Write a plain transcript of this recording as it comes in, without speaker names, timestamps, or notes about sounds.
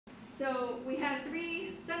So we had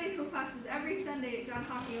 3 Sunday school classes every Sunday at John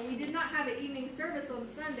Hocking, and we did not have an evening service on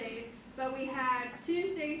Sunday, but we had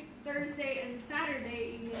Tuesday, Thursday, and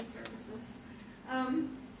Saturday evening services.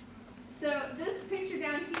 So this picture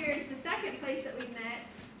down here is the second place that we met.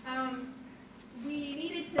 We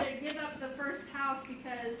needed to give up the first house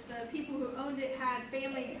because the people who owned it had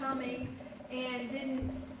family coming and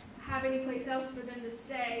didn't have any place else for them to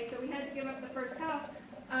stay, so we had to give up the first house.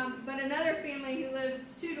 But another family who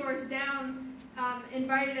lived 2 doors down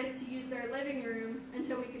invited us to use their living room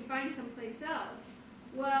until we could find someplace else.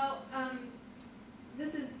 Well,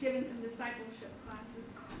 this is given some discipleship classes.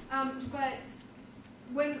 But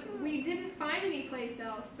when we didn't find any place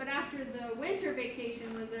else, but after the winter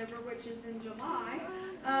vacation was over, which is in July,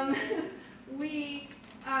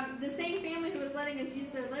 the same family who was letting us use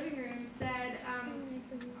their living room said,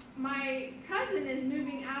 my cousin is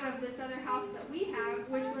moving out of this other house that we have,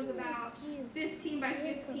 which was about 15 by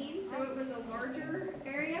 15, so it was a larger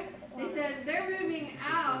area. They said they're moving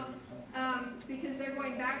out because they're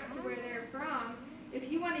going back to where they're from.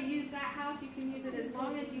 If you want to use that house, you can use it as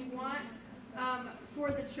long as you want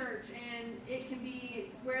for the church, and it can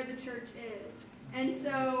be where the church is. And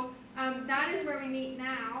so that is where we meet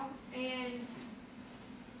now, and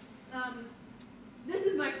this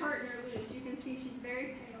is my partner, Luz. You can see she's very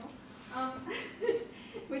pale,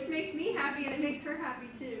 which makes me happy, and it makes her happy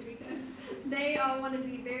too, because they all want to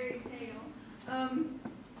be very pale.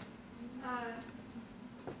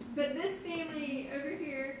 But this family over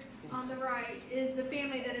here on the right is the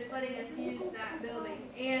family that is letting us use that building.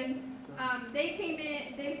 And they came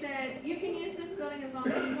in, they said, you can use this building as long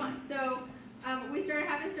as you want. So we started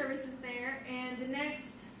having services there, and the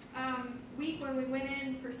next week when we went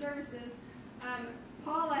in for services,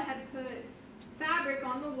 Paula had put fabric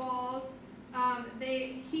on the walls.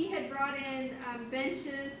 He had brought in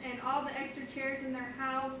benches, and all the extra chairs in their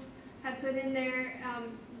house had put in there.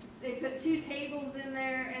 They put 2 tables in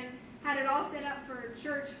there and had it all set up for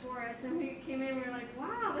church for us. And we came in and we were like,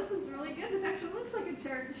 wow, this is really good. This actually looks like a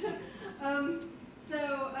church.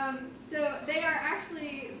 So they are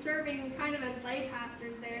actually serving kind of as lay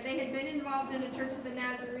pastors there. They had been involved in a church of the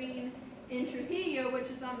Nazarene in Trujillo, which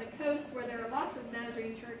is on the coast where there are lots of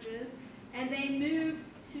Nazarene churches. And they moved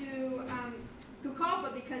to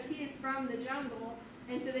Pucallpa because he is from the jungle.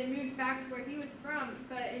 And so they moved back to where he was from.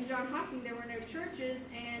 But in John Hocking, there were no churches,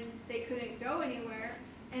 and they couldn't go anywhere.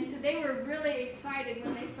 And so they were really excited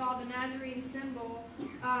when they saw the Nazarene symbol.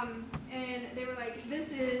 And they were like,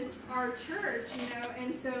 this is our church, you know.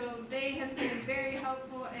 And so they have been very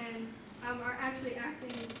helpful and are actually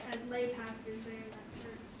acting as lay pastors there in that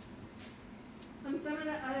church. Some of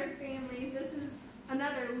the other families, this is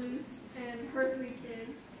another Luz and her 3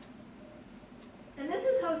 kids. And this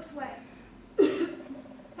is Josue.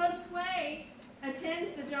 Josue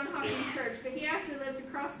attends the John Hocking Church, but he actually lives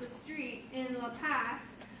across the street in La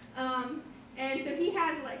Paz. And so he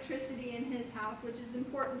has electricity in his house, which is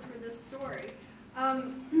important for this story.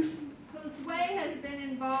 Josue has been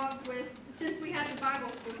involved with, since we had the Bible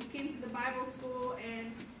school, he came to the Bible school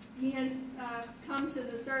and he has come to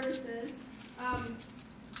the services.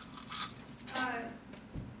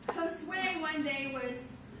 Josue one day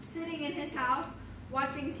was sitting in his house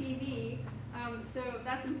watching TV. So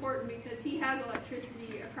that's important because he has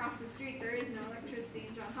electricity across the street. There is no electricity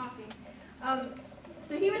in John Hocking.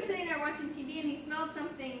 So he was sitting there watching TV, and he smelled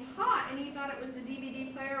something hot, and he thought it was the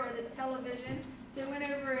DVD player or the television. So he went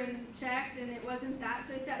over and checked, and it wasn't that.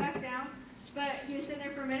 So he sat back down. But he was sitting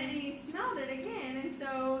there for a minute, and he smelled it again. And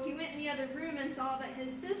so he went in the other room and saw that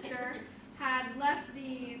his sister had left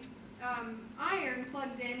the iron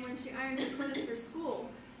plugged in when she ironed her clothes for school.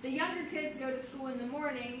 The younger kids go to school in the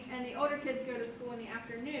morning, and the older kids go to school in the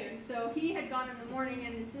afternoon. So he had gone in the morning,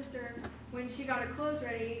 and his sister, when she got her clothes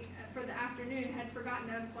ready for the afternoon, had forgotten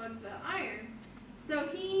to unplug the iron. So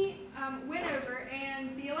he went over,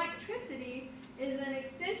 and the electricity is an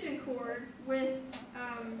extension cord with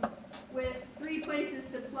 3 places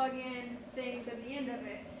to plug in things at the end of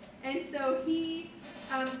it. And so he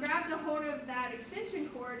grabbed a hold of that extension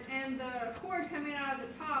cord, and the cord coming out of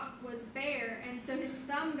the top was bare, and so his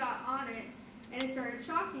thumb got on it, and it started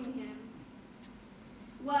shocking him.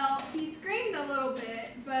 Well, he screamed a little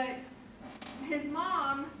bit, but his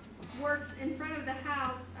mom works in front of the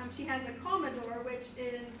house. She has a commodore, which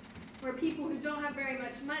is where people who don't have very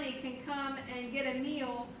much money can come and get a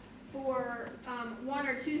meal for 1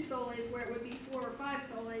 or 2 soles, where it would be 4 or 5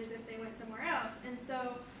 soles if they went somewhere else. And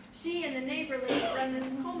so she and the neighbor lady run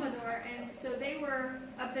this commodore, and so they were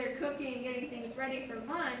up there cooking and getting things ready for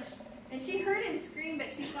lunch. And she heard him scream,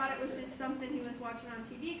 but she thought it was just something he was watching on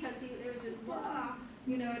TV because it was just blah,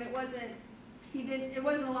 you know, and it wasn't it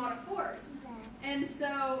wasn't a lot of force. And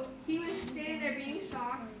so he was standing there being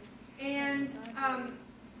shocked, and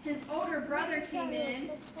his older brother came in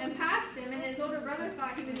and passed him, and his older brother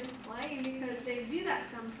thought he was just playing because they do that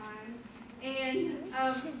sometimes. And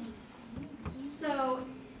so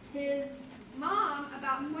his mom,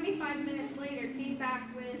 about 25 minutes later, came back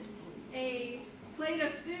with a plate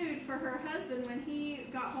of food for her husband when he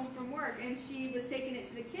got home from work, and she was taking it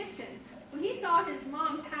to the kitchen. Well, he saw his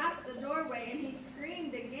mom pass the doorway, and he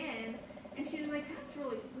screamed again, and she was like, that's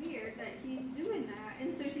really weird that he's doing that.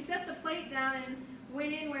 And so she set the plate down and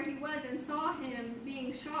went in where he was and saw him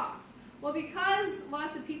being shocked. Well, because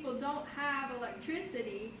lots of people don't have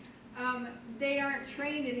electricity, they aren't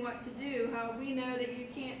trained in what to do, how we know that you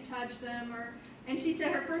can't touch them. And she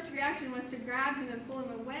said her first reaction was to grab him and pull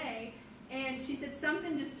him away. And she said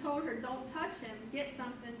something just told her, don't touch him, get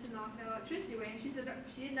something to knock the electricity away. And she said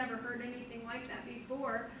she had never heard anything like that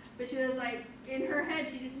before, but she was like, in her head,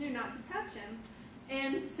 she just knew not to touch him.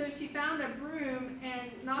 And so she found a broom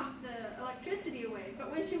and knocked the electricity away.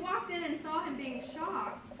 But when she walked in and saw him being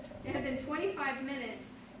shocked, it had been 25 minutes,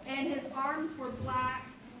 and his arms were black,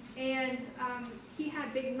 and he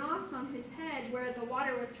had big knots on his head where the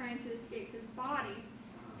water was trying to escape his body.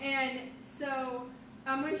 And so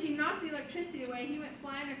when she knocked the electricity away, he went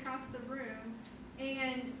flying across the room,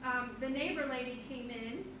 and the neighbor lady came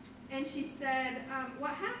in, and she said,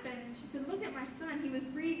 what happened? And she said, look at my son. He was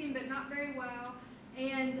breathing, but not very well.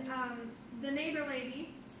 And the neighbor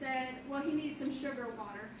lady said, well, he needs some sugar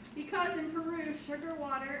water. Because in Peru, sugar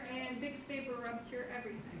water and Vicks Vapor Rub cure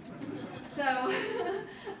everything. So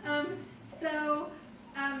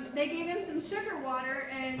they gave him some sugar water,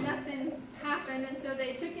 and nothing happened. And so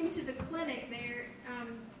they took him to the clinic there.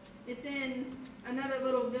 It's in another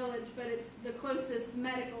little village, but it's the closest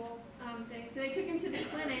medical thing. So they took him to the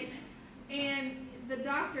clinic, and the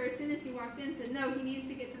doctor, as soon as he walked in, said, no, he needs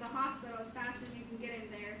to get to the hospital as fast as you can get him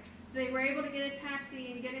there. So they were able to get a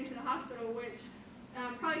taxi and get him to the hospital, which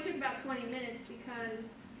probably took about 20 minutes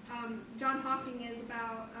because John Hopkins is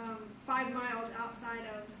about 5 miles outside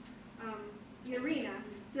of Urena.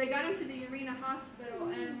 So they got him to the Urena hospital,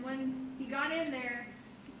 and when he got in there,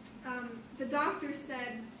 the doctor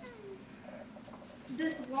said,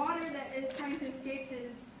 this water that is trying to escape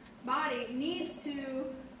his body needs to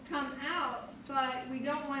come out, but we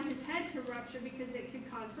don't want his head to rupture because it could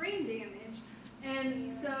cause brain damage. And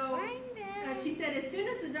so she said as soon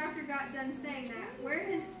as the doctor got done saying that, where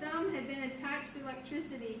his thumb had been attached to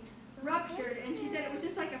electricity ruptured, and she said it was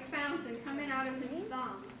just like a fountain coming out of his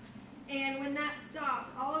thumb. And when that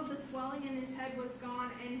stopped, all of the swelling in his head was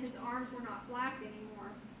gone, and his arms were not black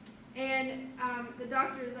anymore. And the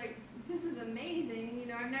doctor was like, this is amazing. You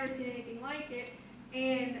know, I've never seen anything like it.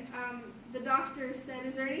 And the doctor said,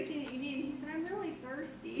 is there anything that you need? And he said, I'm really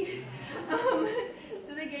thirsty.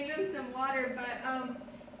 So they gave him some water, but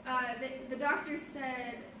the doctor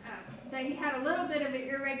said that he had a little bit of an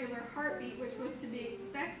irregular heartbeat, which was to be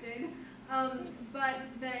expected, but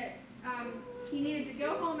that he needed to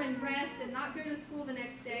go home and rest and not go to school the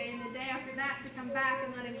next day, and the day after that to come back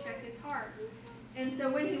and let him check his heart. And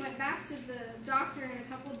so when he went back to the doctor in a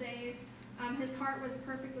couple days, his heart was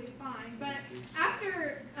perfectly fine. But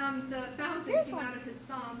after the fountain came out of his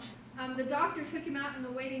thumb, the doctor took him out in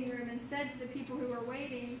the waiting room and said to the people who were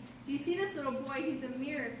waiting, do you see this little boy? He's a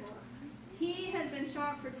miracle. He has been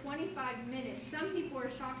shocked for 25 minutes. Some people are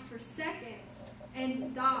shocked for seconds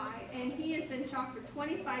and die, and he has been shocked for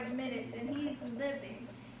 25 minutes, and he's living.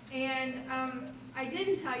 And I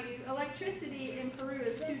didn't tell you, electricity in Peru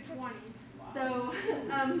is 220. So,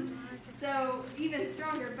 so even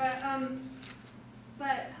stronger.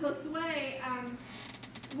 But Josue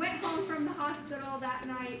went home from the hospital that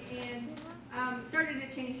night and started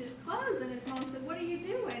to change his clothes. And his mom said, what are you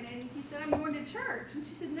doing? And he said, I'm going to church. And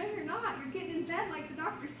she said, no, you're not. You're getting in bed like the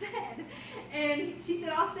doctor said. And she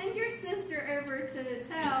said, I'll send your sister over to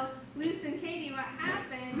tell Luce and Katie what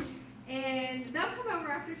happened, and they'll come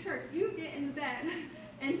over after church. You get in bed.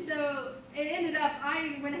 And so it ended up,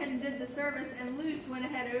 I went ahead and did the service, and Luce went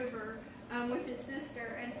ahead over with his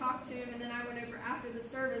sister and talked to him, and then I went over after the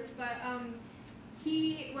service. But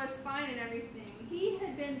he was fine and everything. He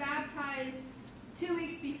had been baptized 2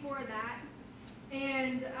 weeks before that,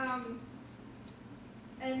 and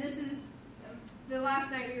this is the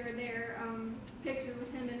last night we were there, picture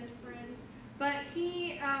with him and his friends. But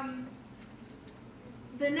he,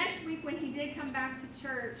 the next week when he did come back to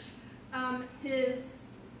church,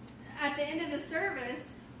 at the end of the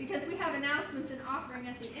service, because we have announcements and offering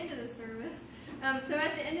at the end of the service, so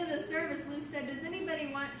at the end of the service, Lou said, does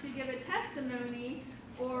anybody want to give a testimony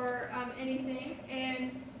or anything?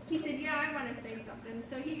 And he said, yeah, I want to say something.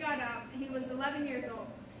 So he got up. He was 11 years old.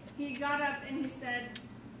 He got up and he said,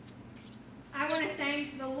 I want to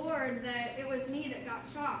thank the Lord that it was me that got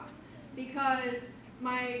shocked, because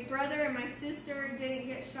my brother and my sister didn't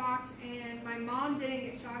get shocked, and my mom didn't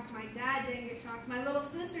get shocked, my dad didn't get shocked, my little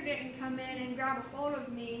sister didn't come in and grab a hold of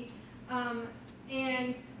me,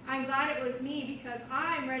 and I'm glad it was me, because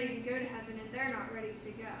I'm ready to go to heaven and they're not ready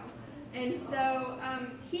to go. And so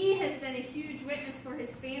he has been a huge witness for his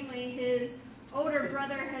family. His older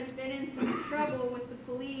brother has been in some trouble with the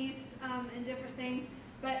police and different things,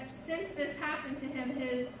 but since this happened to him,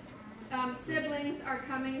 his siblings are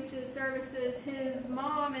coming to services. His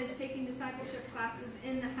mom is taking discipleship classes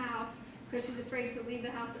in the house because she's afraid to leave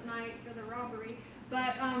the house at night for the robbery.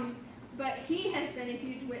 But he has been a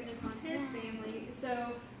huge witness on his family.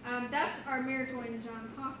 So that's our miracle in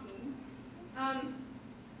John Hawking.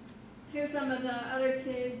 Here's some of the other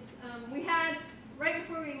kids. We had, right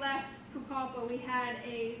before we left Pucallpa, we had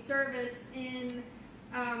a service in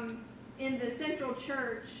the Central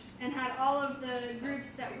Church, and had all of the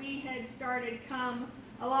groups that we had started come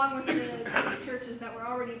along with the 6 churches that were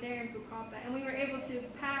already there in Pucallpa, and we were able to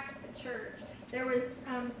pack the church. There was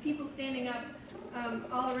people standing up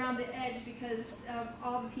all around the edge because of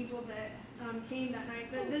all the people that came that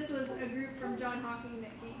night. But this was a group from John Hawking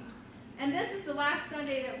that came. And this is the last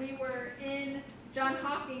Sunday that we were in John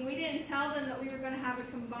Hawking. We didn't tell them that we were going to have a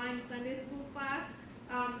combined Sunday school class,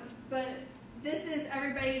 but this is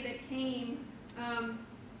everybody that came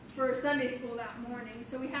for Sunday school that morning.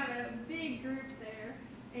 So we have a big group there.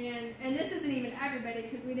 And this isn't even everybody,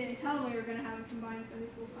 because we didn't tell them we were going to have a combined Sunday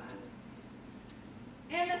school class.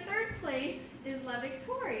 And the third place is La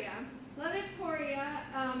Victoria. La Victoria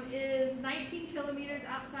is 19 kilometers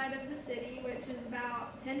outside of the city, which is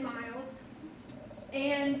about 10 miles.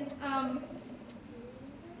 And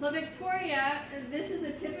La Victoria, this is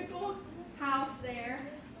a typical house there.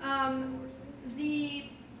 The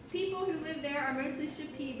people who live there are mostly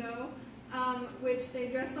Shipibo, which they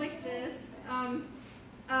dress like this.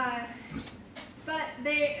 But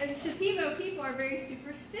Shipibo people are very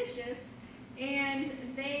superstitious, and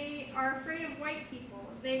they are afraid of white people.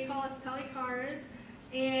 They call us pelicaras,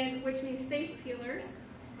 which means face peelers.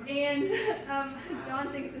 And John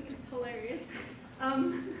thinks this is hilarious.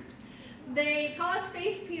 They call us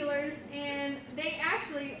face peelers, and they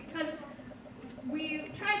actually, because we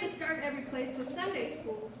tried to start every place with Sunday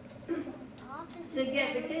school to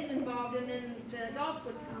get the kids involved, and then the adults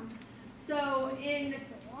would come. So in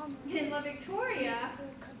La Victoria,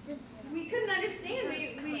 we couldn't understand.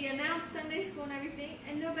 We announced Sunday school and everything,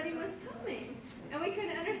 and nobody was coming. And we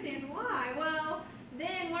couldn't understand why. Well,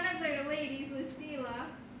 then one of the ladies, Lucila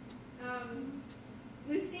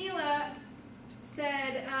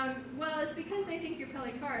said, well, it's because they think you're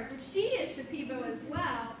pelicaras, which she is Shipibo as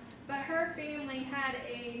well. But her family had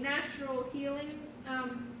a natural healing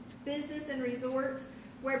business and resort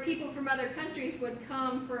where people from other countries would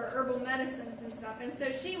come for herbal medicines and stuff. And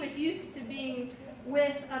so she was used to being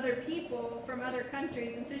with other people from other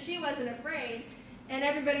countries, and so she wasn't afraid. And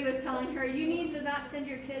everybody was telling her, you need to not send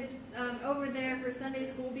your kids over there for Sunday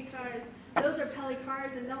school, because those are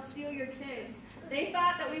pelicaras and they'll steal your kids. They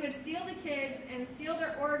thought that we would steal the kids and steal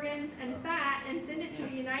their organs and fat and send it to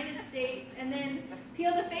the United States, and then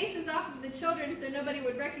peel the faces off of the children so nobody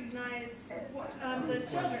would recognize the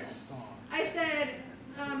children. I said,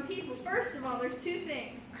 people, first of all, there's 2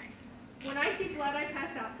 things. When I see blood, I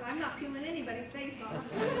pass out, so I'm not peeling anybody's face off.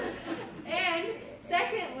 And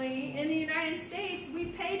secondly, in the United States, we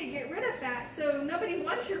pay to get rid of fat, so nobody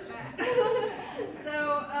wants your fat.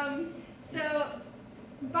 So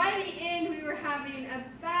by the end, we were having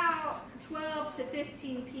about 12 to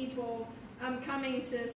 15 people coming to